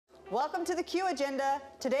Welcome to the Q Agenda.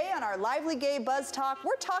 Today on our Lively Gay Buzz Talk,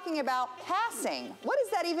 we're talking about passing. What does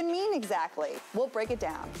that even mean exactly? We'll break it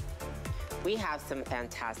down. We have some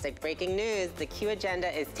fantastic breaking news. The Q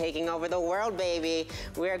Agenda is taking over the world, baby.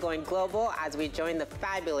 We are going global as we join the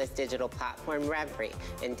fabulous digital platform Revry.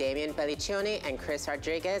 And Damian, Pelliccione, and Chris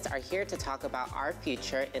Rodriguez are here to talk about our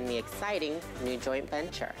future in the exciting new joint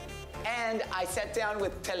venture. And I sat down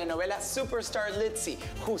with Telenovela superstar Litzy,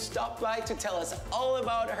 who stopped by to tell us all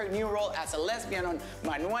about her new role as a lesbian on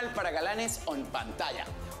Manual Para Galanes on Pantalla.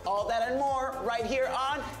 All that and more right here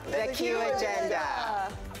on The Q Agenda.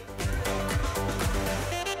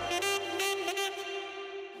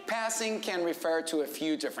 Passing can refer to a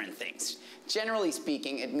few different things. Generally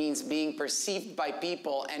speaking, it means being perceived by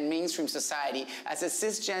people and mainstream society as a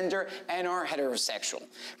cisgender and/or heterosexual.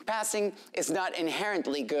 Passing is not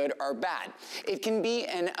inherently good or bad. It can be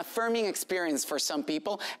an affirming experience for some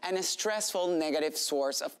people and a stressful negative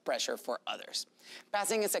source of pressure for others.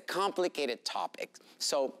 Passing is a complicated topic,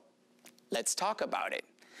 so let's talk about it.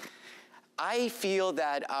 I feel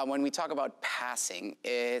that when we talk about passing,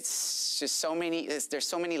 it's just there's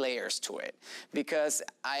so many layers to it. Because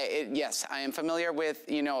yes, I am familiar with,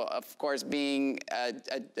 of course, being,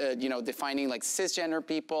 defining like cisgender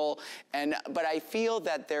people, but I feel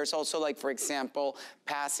that there's also, like, for example,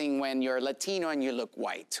 passing when you're Latino and you look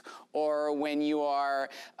white, or when you are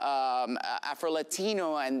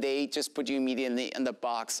Afro-Latino and they just put you immediately in the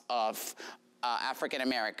box of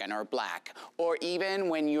African-American or black, or even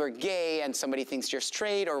when you're gay and somebody thinks you're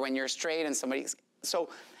straight, or when you're straight and somebody's, so,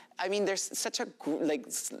 I mean, there's such a, like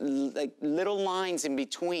little lines in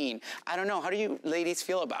between. I don't know, how do you ladies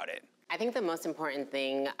feel about it? I think the most important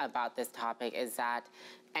thing about this topic is that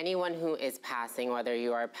anyone who is passing, whether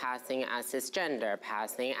you are passing as cisgender,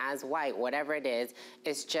 passing as white, whatever it is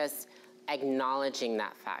just acknowledging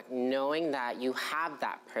that fact, knowing that you have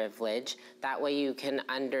that privilege. That way you can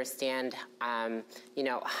understand,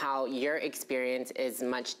 how your experience is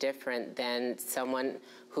much different than someone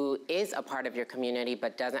who is a part of your community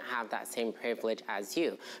but doesn't have that same privilege as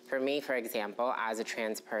you. For me, for example, as a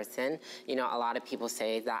trans person, a lot of people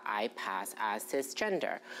say that I pass as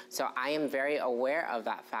cisgender. So I am very aware of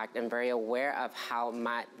that fact and very aware of how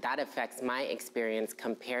that affects my experience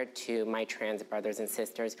compared to my trans brothers and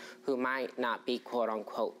sisters who might not be quote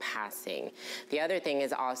unquote passing. The other thing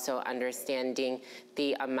is also understanding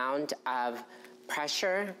the amount of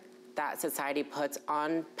pressure that society puts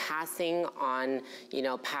on passing,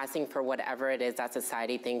 passing for whatever it is that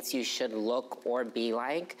society thinks you should look or be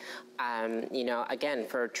like. Again,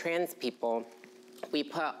 for trans people, we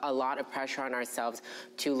put a lot of pressure on ourselves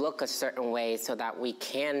to look a certain way so that we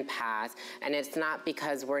can pass. And it's not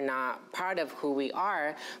because we're not proud of who we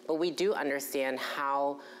are, but we do understand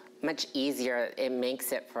how much easier it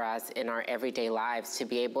makes it for us in our everyday lives to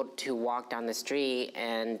be able to walk down the street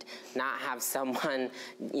and not have someone,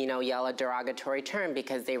 yell a derogatory term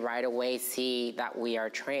because they right away see that we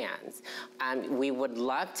are trans. We would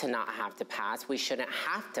love to not have to pass. We shouldn't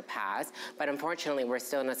have to pass, but unfortunately we're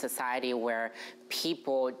still in a society where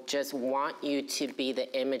people just want you to be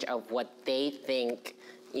the image of what they think,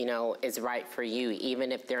 is right for you,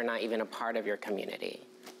 even if they're not even a part of your community.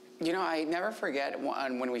 I never forget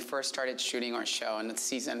when we first started shooting our show, and it's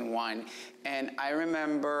season 1, and I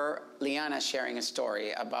remember Liana sharing a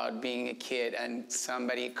story about being a kid and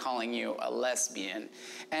somebody calling you a lesbian.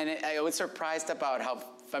 And I was surprised about how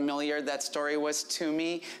familiar that story was to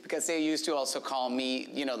me, because they used to also call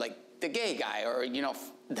me, like the gay guy, or,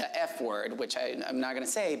 the F word, which I'm not going to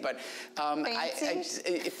say, but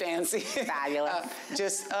fancy.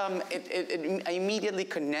 Fabulous. I immediately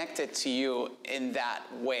connected to you in that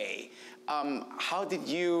way. How did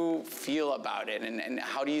you feel about it, and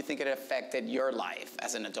how do you think it affected your life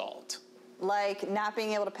as an adult? Like not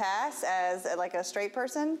being able to pass as like a straight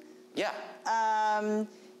person? Yeah.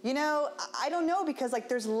 I don't know, because like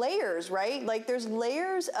there's layers, right? Like there's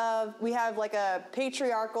layers of, we have like a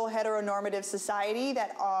patriarchal heteronormative society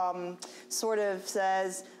that sort of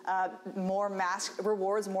says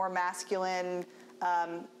rewards more masculine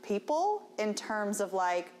people, in terms of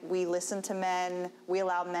like, we listen to men, we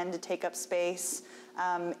allow men to take up space.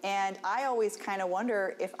 And I always kind of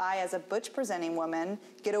wonder if I, as a butch presenting woman,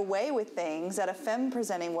 get away with things that a femme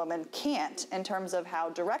presenting woman can't, in terms of how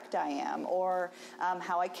direct I am, or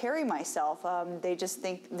how I carry myself. They just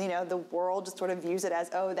think, the world just sort of views it as,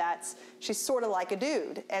 oh, she's sort of like a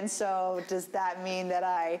dude. And so does that mean that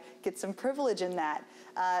I get some privilege in that?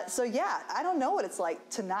 So yeah, I don't know what it's like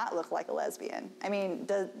to not look like a lesbian. I mean,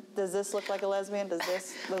 does this look like a lesbian? Does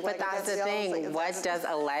this look like a lesbian? But that's the thing. What does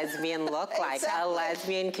a lesbian look like? Exactly. A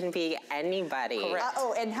lesbian can be anybody.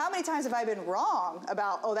 And how many times have I been wrong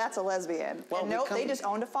about, oh, that's a lesbian? Well, and nope, they just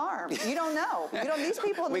owned a farm. You don't know. You know, these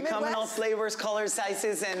people in the Midwest. We come in all flavors, colors,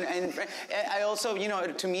 sizes, and I also, you know,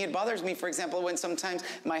 to me it bothers me, for example, when sometimes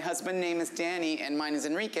my husband's name is Danny and mine is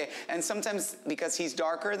Enrique, and sometimes because he's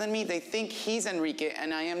darker than me, they think he's Enrique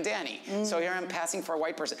and I am Danny. So here I'm passing for a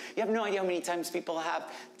white person. You have no idea how many times people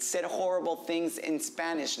have said horrible things in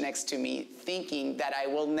Spanish next to me, thinking that I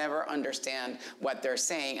will never understand what they're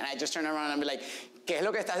saying, and I just turn around and be like, ¿qué es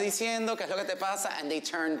lo que estás diciendo? ¿Qué es lo que te pasa? And they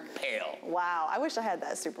turn pale. Wow, I wish I had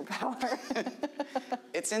that superpower.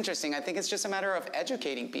 It's interesting. I think it's just a matter of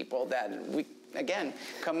educating people that we, again,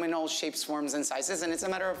 come in all shapes, forms, and sizes, and it's a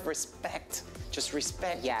matter of respect. Just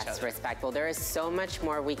respect each other. Yes, respect. Well, there is so much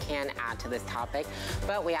more we can add to this topic,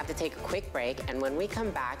 but we have to take a quick break, and when we come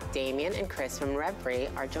back, Damian and Chris from Revry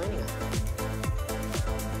are joining us.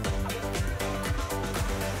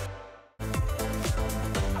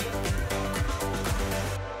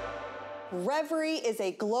 Revry is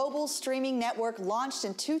a global streaming network launched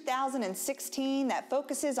in 2016 that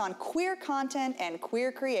focuses on queer content and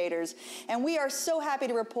queer creators. And we are so happy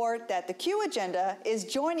to report that the Q Agenda is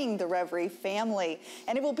joining the Revry family,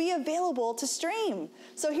 and it will be available to stream.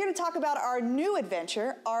 So here to talk about our new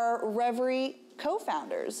adventure are Revry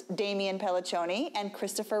co-founders, Damian Pelliccione and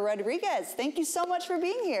Christopher Rodriguez. Thank you so much for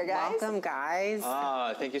being here, guys. Welcome, guys.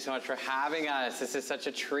 Oh, thank you so much for having us. This is such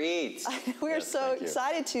a treat. We're so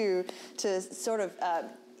excited to sort of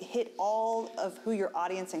hit all of who your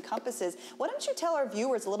audience encompasses. Why don't you tell our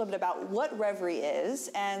viewers a little bit about what Revry is,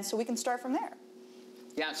 and so we can start from there.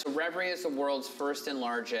 Yeah, so Revry is the world's first and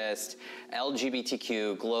largest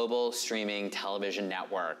LGBTQ global streaming television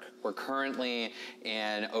network. We're currently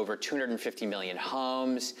in over 250 million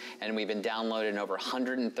homes, and we've been downloaded in over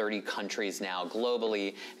 130 countries now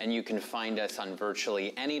globally, and you can find us on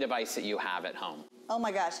virtually any device that you have at home. Oh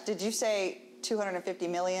my gosh, did you say 250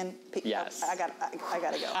 million people? Yes. I gotta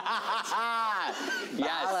go.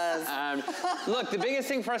 Yes. Look, the biggest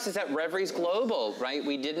thing for us is that Revry's global, right?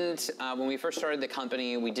 We didn't, when we first started the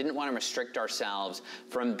company, we didn't want to restrict ourselves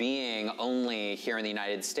from being only here in the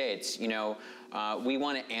United States. You know, we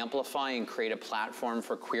want to amplify and create a platform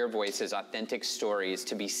for queer voices, authentic stories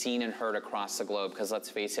to be seen and heard across the globe. Because let's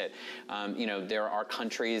face it, you know, there are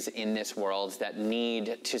countries in this world that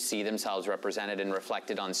need to see themselves represented and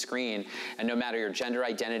reflected on screen. And no matter your gender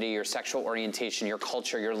identity, your sexual orientation, your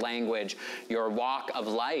culture, your language, your walk of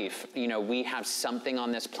life, you know, we have something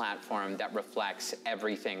on this platform that reflects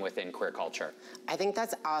everything within queer culture. I think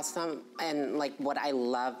that's awesome. And like what I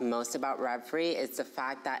love most about Revry is the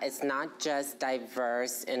fact that it's not just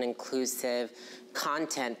diverse and inclusive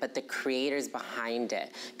content, but the creators behind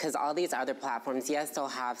it. Because all these other platforms, yes, they'll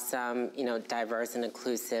have some, you know, diverse and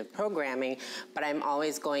inclusive programming, but I'm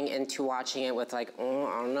always going into watching it with like, oh,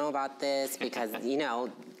 I don't know about this, because, you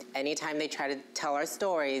know, anytime they try to tell our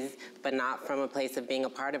stories, but not from a place of being a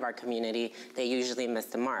part of our community, they usually miss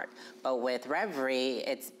the mark. But with Revry,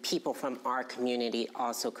 it's people from our community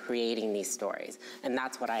also creating these stories. And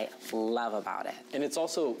that's what I love about it. And it's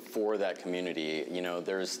also for that community. You know,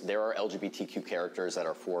 there are LGBTQ characters that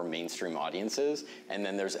are for mainstream audiences, and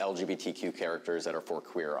then there's LGBTQ characters that are for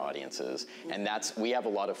queer audiences. And we have a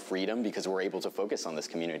lot of freedom because we're able to focus on this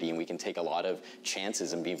community, and we can take a lot of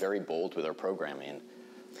chances and be very bold with our programming.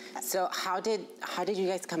 So how did you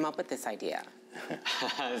guys come up with this idea?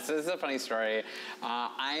 So this is a funny story.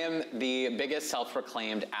 I am the biggest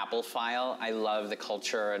self-proclaimed Apple-phile. I love the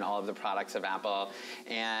culture and all of the products of Apple.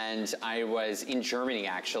 And I was in Germany,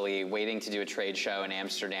 actually, waiting to do a trade show in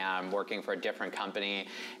Amsterdam, working for a different company.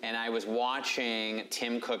 And I was watching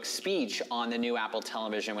Tim Cook's speech on the new Apple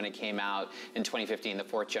television when it came out in 2015, the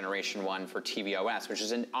 4th generation one for tvOS, which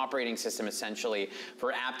is an operating system essentially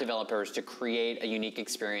for app developers to create a unique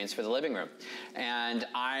experience for the living room. And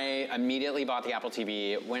I immediately bought the Apple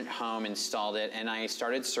TV, went home, installed it, and I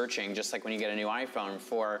started searching, just like when you get a new iPhone,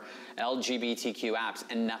 for LGBTQ apps,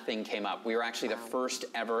 and nothing came up. We were actually the first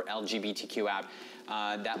ever LGBTQ app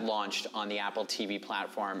that launched on the Apple TV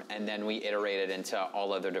platform, and then we iterated into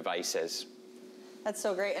all other devices. That's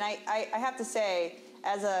so great. And I have to say,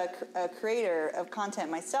 as a creator of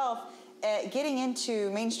content myself, getting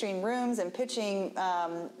into mainstream rooms and pitching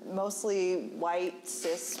mostly white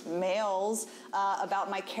cis males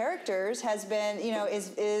about my characters has been, you know,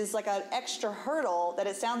 is like an extra hurdle that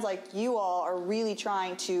it sounds like you all are really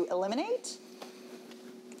trying to eliminate.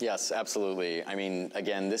 Yes, absolutely. I mean,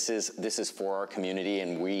 again, this is for our community,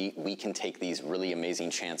 and we can take these really amazing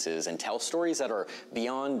chances and tell stories that are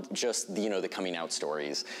beyond just the coming out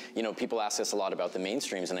stories. People ask us a lot about the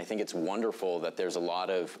mainstreams, and I think it's wonderful that there's a lot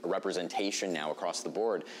of representation now across the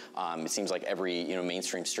board. It seems like every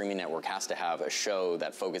mainstream streaming network has to have a show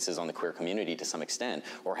that focuses on the queer community to some extent,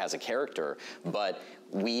 or has a character. But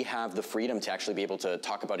we have the freedom to actually be able to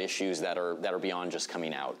talk about issues that are beyond just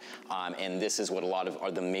coming out. And this is what a lot of are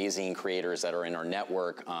the amazing creators that are in our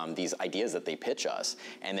network, these ideas that they pitch us,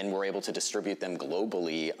 and then we're able to distribute them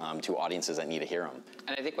globally to audiences that need to hear them.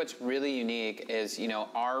 And I think what's really unique is,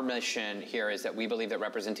 our mission here is that we believe that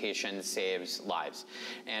representation saves lives.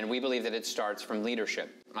 And we believe that it starts from leadership.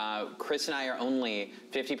 Chris and I are only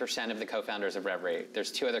 50% of the co-founders of Revry.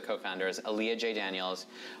 There's 2 other co-founders, Aaliyah J. Daniels,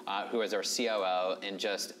 who is our COO and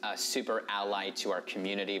just a super ally to our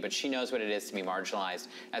community, but she knows what it is to be marginalized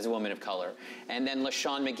as a woman of color. And then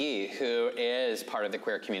LaShawn McGee, who is part of the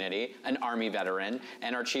queer community, an Army veteran,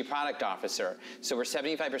 and our Chief Product Officer. So we're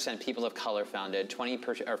 75% people of color founded,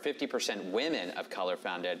 50% women of color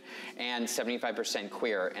founded, and 75%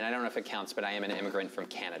 queer. And I don't know if it counts, but I am an immigrant from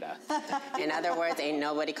Canada. In other words, ain't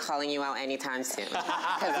nobody calling you out anytime soon,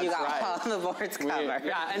 because you got all the boards covered.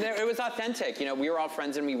 Yeah, and it was authentic. We were all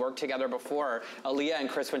friends and we worked together before. Aaliyah and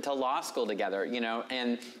Chris went to law school together,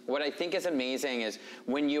 and what I think is amazing is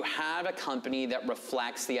when you have a company that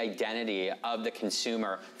reflects the identity of the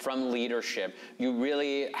consumer from leadership, you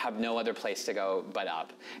really have no other place to go but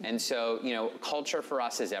up. And so, culture for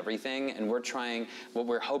us is everything, and what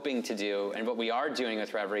we're hoping to do, and what we are doing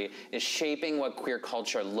with Revry, is shaping what queer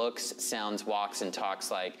culture looks, sounds, walks, and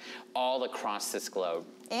talks like all across this globe.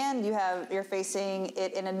 And you're facing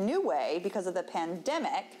it in a new way because of the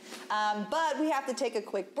pandemic. But we have to take a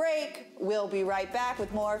quick break. We'll be right back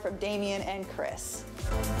with more from Damian and Chris.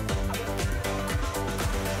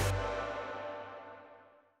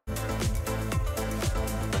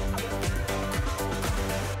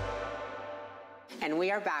 And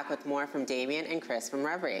we are back with more from Damian and Chris from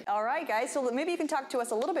Revry. All right, guys, so maybe you can talk to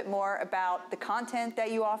us a little bit more about the content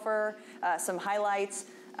that you offer, some highlights,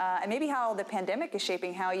 and maybe how the pandemic is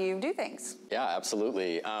shaping how you do things. Yeah,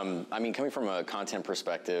 absolutely. I mean, coming from a content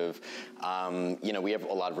perspective, we have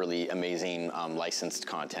a lot of really amazing licensed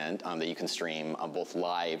content that you can stream both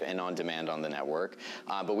live and on demand on the network.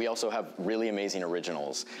 But we also have really amazing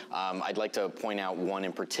originals. I'd like to point out one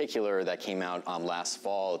in particular that came out last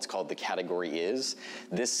fall. It's called The Category Is.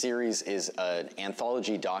 This series is an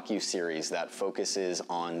anthology docu-series that focuses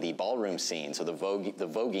on the ballroom scene, so the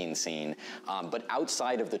voguing scene, but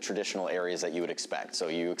outside of the traditional areas that you would expect. So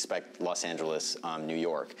you expect Los Angeles, New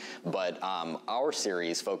York. But our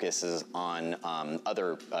series focuses on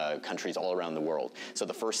other countries all around the world. So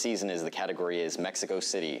the first season is the category is Mexico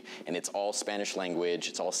City, and it's all Spanish language,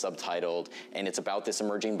 it's all subtitled, and it's about this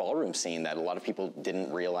emerging ballroom scene that a lot of people didn't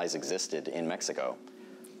realize existed in Mexico.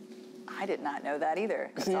 I did not know that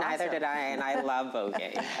either. Neither did I, and I love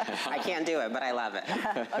voguing. I can't do it, but I love it.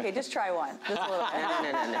 Okay, just try one. Just a little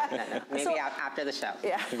bit. No. Maybe after the show.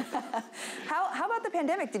 Yeah. How about the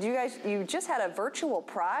pandemic? You just had a virtual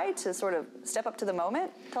Pride to sort of step up to the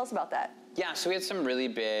moment? Tell us about that. Yeah, so we had some really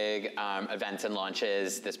big events and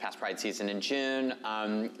launches this past Pride season in June.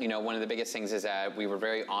 One of the biggest things is that we were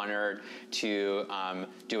very honored to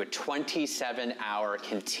do a 27-hour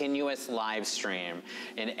continuous live stream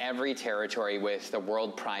in every territory with the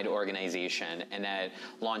World Pride Organization, and that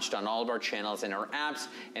launched on all of our channels and our apps,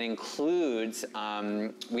 and includes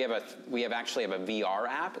we actually have a VR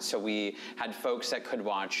app, so we had folks that could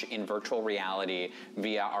watch in virtual reality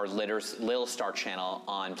via our Little Star channel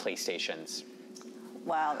on PlayStation.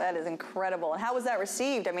 Wow, that is incredible. And how was that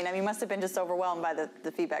received? I mean, you must have been just overwhelmed by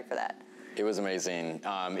the feedback for that. It was amazing.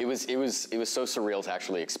 It was so surreal to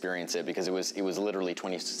actually experience it, because it was literally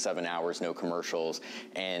 27 hours, no commercials,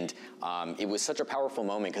 and it was such a powerful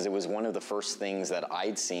moment because it was one of the first things that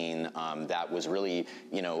I'd seen that was really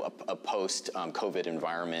a post-COVID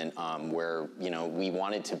environment where we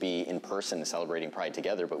wanted to be in person celebrating Pride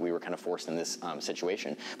together, but we were kind of forced in this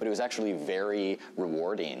situation. But it was actually very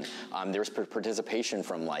rewarding. There was participation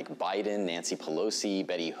from like Biden, Nancy Pelosi,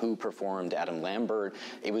 Betty Who performed, Adam Lambert.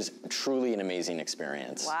 It was truly an amazing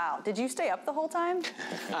experience. Wow. Did you stay up the whole time?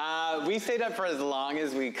 We stayed up for as long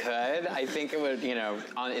as we could. I think it would,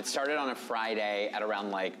 it started on a Friday at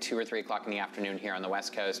around like 2 or 3 o'clock in the afternoon here on the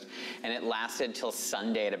West Coast, and it lasted till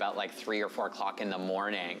Sunday at about like 3 or 4 o'clock in the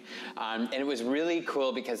morning. And it was really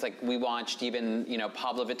cool because like we watched even,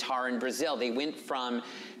 Pablo Vittar in Brazil. They went from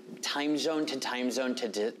time zone to time zone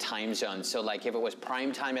to time zone. So like if it was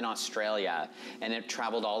prime time in Australia and it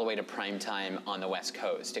traveled all the way to prime time on the West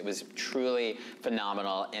Coast, it was truly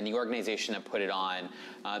phenomenal. And the organization that put it on,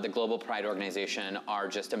 the Global Pride organization, are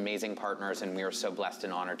just amazing partners, and we are so blessed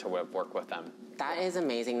and honored to work with them. That is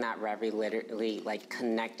amazing that Revry literally like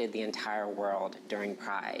connected the entire world during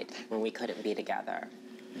Pride when we couldn't be together.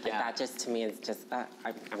 Like, that just to me is just,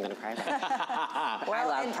 I'm gonna cry about it. Well,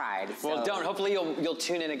 I love Pride. So. Well, don't. Hopefully you'll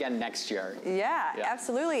tune in again next year. Yeah,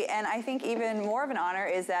 absolutely. And I think even more of an honor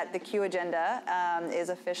is that the Q Agenda is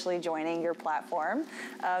officially joining your platform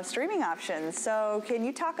of streaming options. So can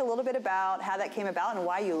you talk a little bit about how that came about and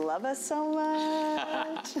why you love us so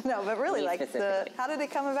much? No, but really, like, how did it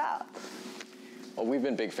come about? Well, we've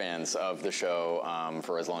been big fans of the show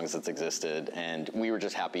for as long as it's existed, and we were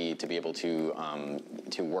just happy to be able to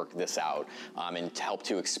work this out and to help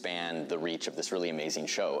to expand the reach of this really amazing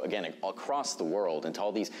show, again, across the world and to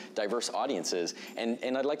all these diverse audiences.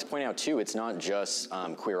 And I'd like to point out, too, it's not just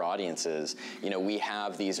queer audiences. You know, we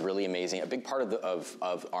have these really amazing, a big part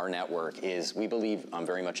of our network is we believe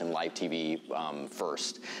very much in live TV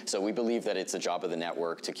first. So we believe that it's a job of the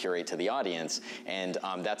network to curate to the audience, and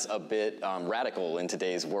that's a bit radical in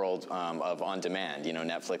today's world of on-demand, you know,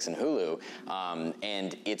 Netflix and Hulu,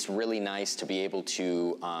 and it's really nice to be able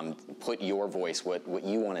to put your voice, what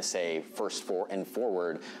you want to say, first and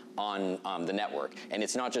forward on the network. And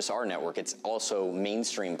it's not just our network, it's also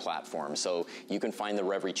mainstream platforms. So you can find the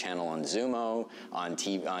Revry channel on Zumo, on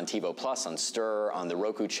TiVo Plus, on Stir, on the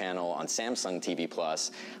Roku channel, on Samsung TV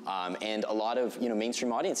Plus, and a lot of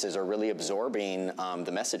mainstream audiences are really absorbing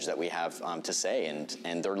the message that we have to say,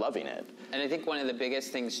 and they're loving it. And I think one of the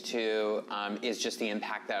biggest things too is just the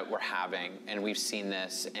impact that we're having, and we've seen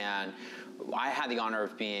this. And I had the honor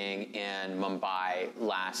of being in Mumbai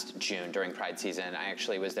last June during Pride season. I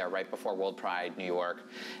actually was there right before World Pride, New York,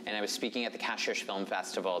 and I was speaking at the Kashish Film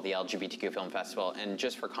Festival, the LGBTQ film festival. And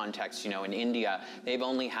just for context, in India, they've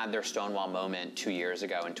only had their Stonewall moment 2 years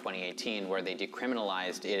ago in 2018, where they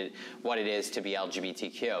decriminalized what it is to be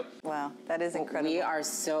LGBTQ. Wow, that is incredible. We are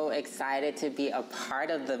so excited to be a part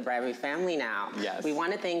of the Revry family now. Yes. We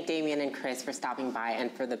want to thank Damian and Chris for stopping by,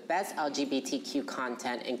 and for the best LGBTQ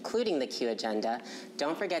content, including the Q Agenda,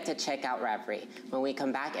 don't forget to check out Revry. When we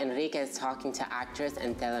come back, Enrique is talking to actress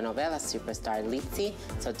and telenovela superstar Litzy,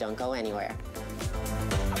 so don't go anywhere.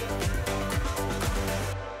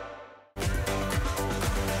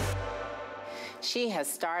 She has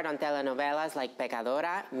starred on telenovelas like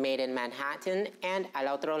Pecadora, Made in Manhattan, and Al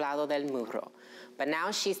Otro Lado del Muro. But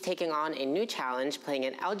now she's taking on a new challenge, playing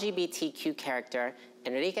an LGBTQ character.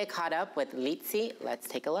 Enrique caught up with Litzy. Let's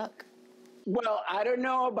take a look. Well, I don't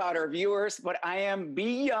know about our viewers, but I am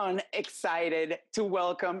beyond excited to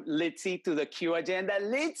welcome Litzy to the Q Agenda.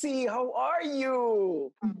 Litzy, how are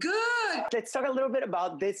you? Good. Let's talk a little bit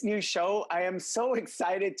about this new show. I am so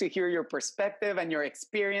excited to hear your perspective and your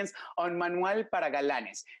experience on Manual Para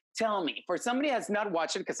Galanes. Tell me, for somebody who has not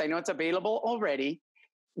watched it, because I know it's available already,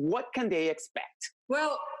 what can they expect?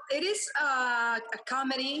 Well, it is a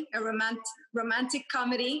comedy, a romantic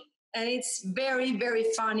comedy, and it's very, very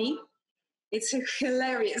funny. It's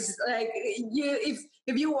hilarious. Like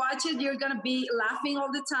if you watch it, you're gonna be laughing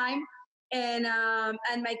all the time. And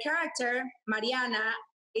my character Mariana,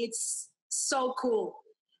 it's so cool.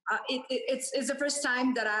 It's the first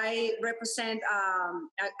time that I represent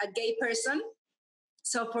a gay person.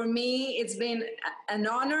 So for me, it's been an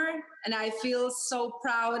honor, and I feel so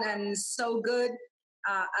proud and so good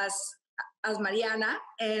as Mariana.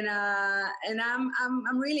 And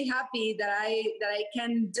I'm really happy that I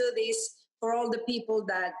can do this for all the people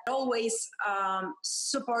that always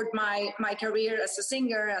support my career as a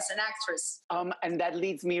singer, as an actress. And that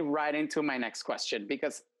leads me right into my next question,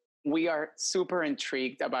 because we are super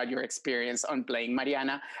intrigued about your experience on playing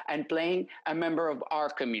Mariana and playing a member of our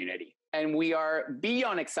community. And we are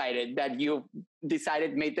beyond excited that you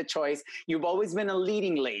made the choice. You've always been a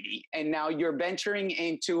leading lady, and now you're venturing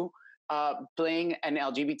into playing an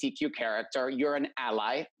LGBTQ character. You're an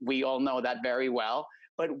ally. We all know that very well.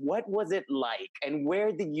 But what was it like, and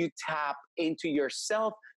where did you tap into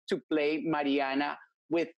yourself to play Mariana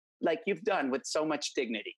like you've done, with so much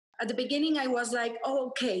dignity? At the beginning, I was like, oh,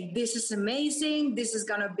 okay, this is amazing. This is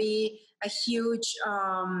gonna be a huge,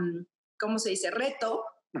 ¿cómo se dice? Reto.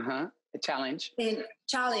 A challenge. And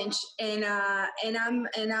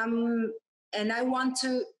I want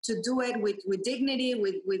to do it with dignity,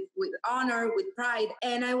 with honor, with pride.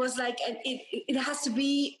 And I was like, and it has to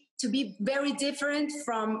be very different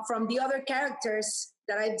from the other characters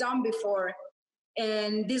that I've done before.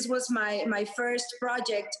 And this was my first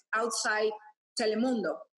project outside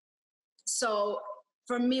Telemundo. So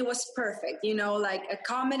for me was perfect, you know, like a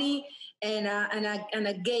comedy and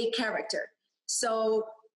a gay character. So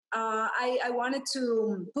I wanted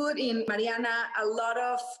to put in Mariana a lot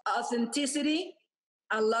of authenticity,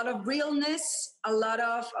 a lot of realness, a lot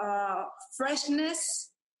of freshness,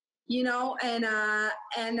 you know, and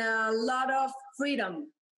a lot of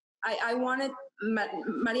freedom. I wanted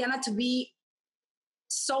Mariana to be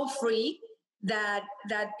so free that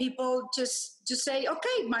people just say,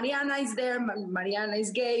 okay, Mariana is there, Mariana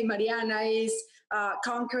is gay, Mariana is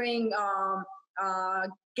conquering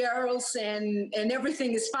girls, and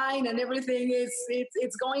everything is fine, and everything is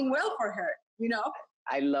it's going well for her, you know.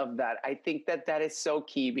 I love that. I think that is so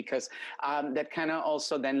key, because that kind of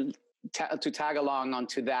also then to tag along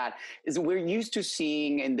onto that is we're used to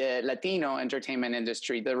seeing in the Latino entertainment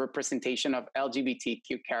industry the representation of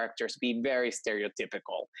LGBTQ characters be very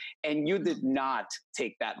stereotypical, and you did not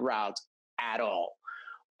take that route at all.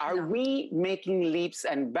 Are we making leaps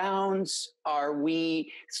and bounds? Are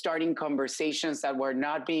we starting conversations that were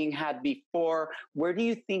not being had before? Where do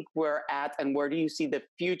you think we're at, and where do you see the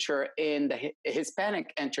future in the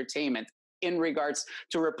Hispanic entertainment in regards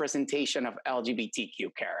to representation of LGBTQ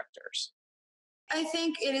characters? I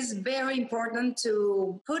think it is very important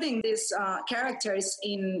to putting these characters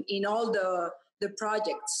in all the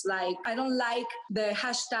projects. Like, I don't like the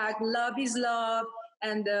hashtag love is love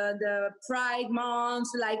and the Pride Month.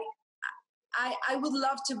 Like, I would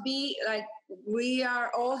love to be like, we are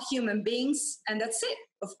all human beings, and that's it.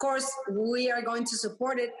 Of course, we are going to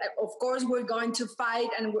support it. Of course, we're going to fight,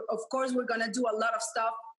 and of course, we're going to do a lot of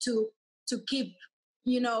stuff to keep,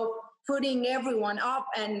 you know, putting everyone up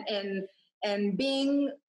and being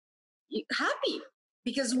happy,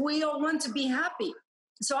 because we all want to be happy.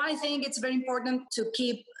 So I think it's very important to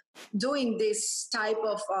keep doing this type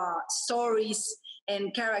of stories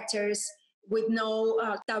and characters with no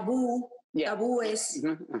taboos.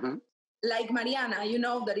 Like Mariana, you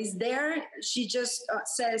know, that is there. She just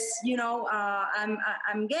says, you know,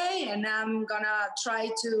 I'm gay, and I'm gonna try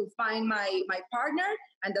to find my partner,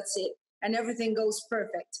 and that's it. And everything goes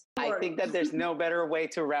perfect. I think that there's no better way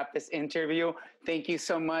to wrap this interview. Thank you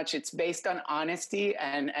so much. It's based on honesty,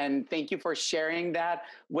 and thank you for sharing that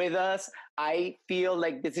with us. I feel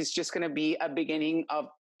like this is just going to be a beginning of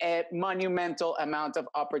a monumental amount of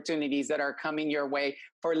opportunities that are coming your way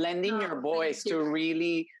for lending your voice to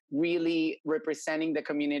really, really representing the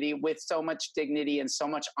community with so much dignity and so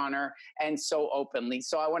much honor and so openly.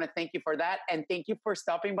 So I want to thank you for that. And thank you for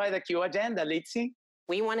stopping by the Q Agenda, Litzy.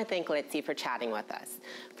 We want to thank Litzy for chatting with us.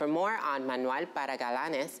 For more on Manual Para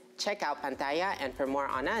Galanes, check out Pantalla, and for more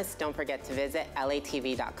on us, don't forget to visit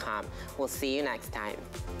latv.com. We'll see you next time.